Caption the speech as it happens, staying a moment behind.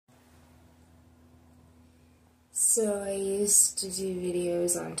So I used to do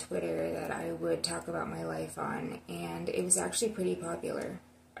videos on Twitter that I would talk about my life on, and it was actually pretty popular.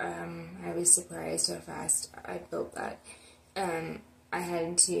 I was surprised how fast I built that. I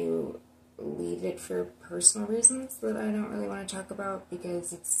had to leave it for personal reasons that I don't really want to talk about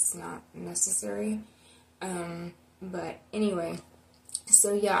because it's not necessary. But anyway,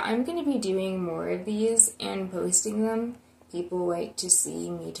 so yeah, I'm going to be doing more of these and posting them. People like to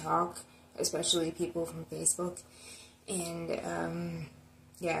see me talk, especially people from Facebook, and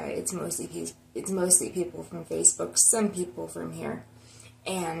yeah, it's mostly people from Facebook, some people from here,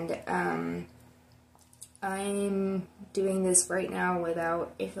 and I'm doing this right now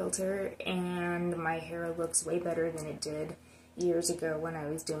without a filter, and my hair looks way better than it did years ago when I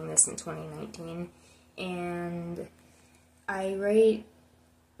was doing this in 2019, and I write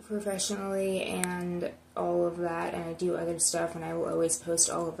professionally and all of that, and I do other stuff, and I will always post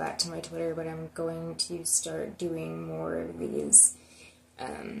all of that to my Twitter, but I'm going to start doing more of these.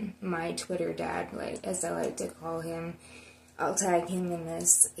 My Twitter dad, like as I like to call him, I'll tag him in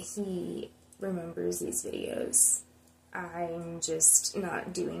this. He remembers these videos. I'm just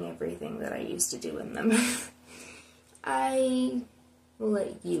not doing everything that I used to do in them. I will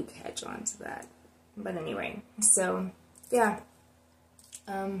let you catch on to that. But anyway, so yeah.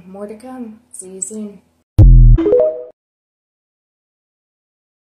 More to come. See you soon.